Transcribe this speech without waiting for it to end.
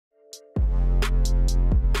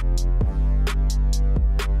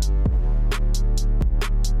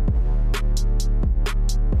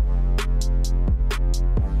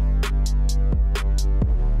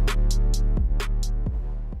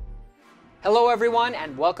Hello everyone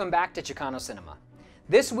and welcome back to Chicano Cinema.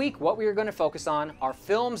 This week what we are going to focus on are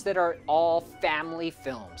films that are all family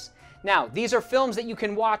films. Now, these are films that you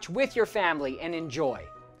can watch with your family and enjoy.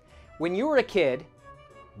 When you were a kid,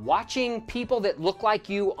 watching people that look like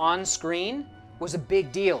you on screen was a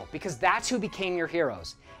big deal because that's who became your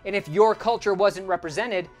heroes. And if your culture wasn't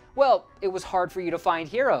represented, well, it was hard for you to find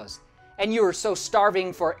heroes. And you were so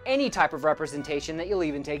starving for any type of representation that you'll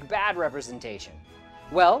even take bad representation.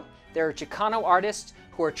 Well, there are Chicano artists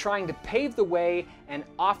who are trying to pave the way and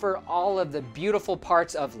offer all of the beautiful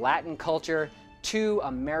parts of Latin culture to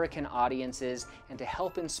American audiences and to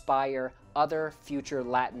help inspire other future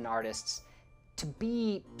Latin artists to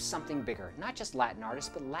be something bigger. Not just Latin artists,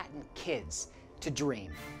 but Latin kids to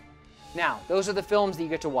dream. Now, those are the films that you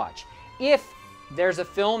get to watch. If there's a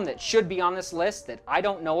film that should be on this list that I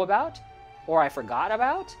don't know about or I forgot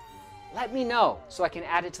about, let me know so I can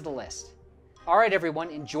add it to the list. All right,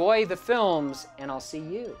 everyone, enjoy the films, and I'll see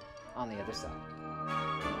you on the other side.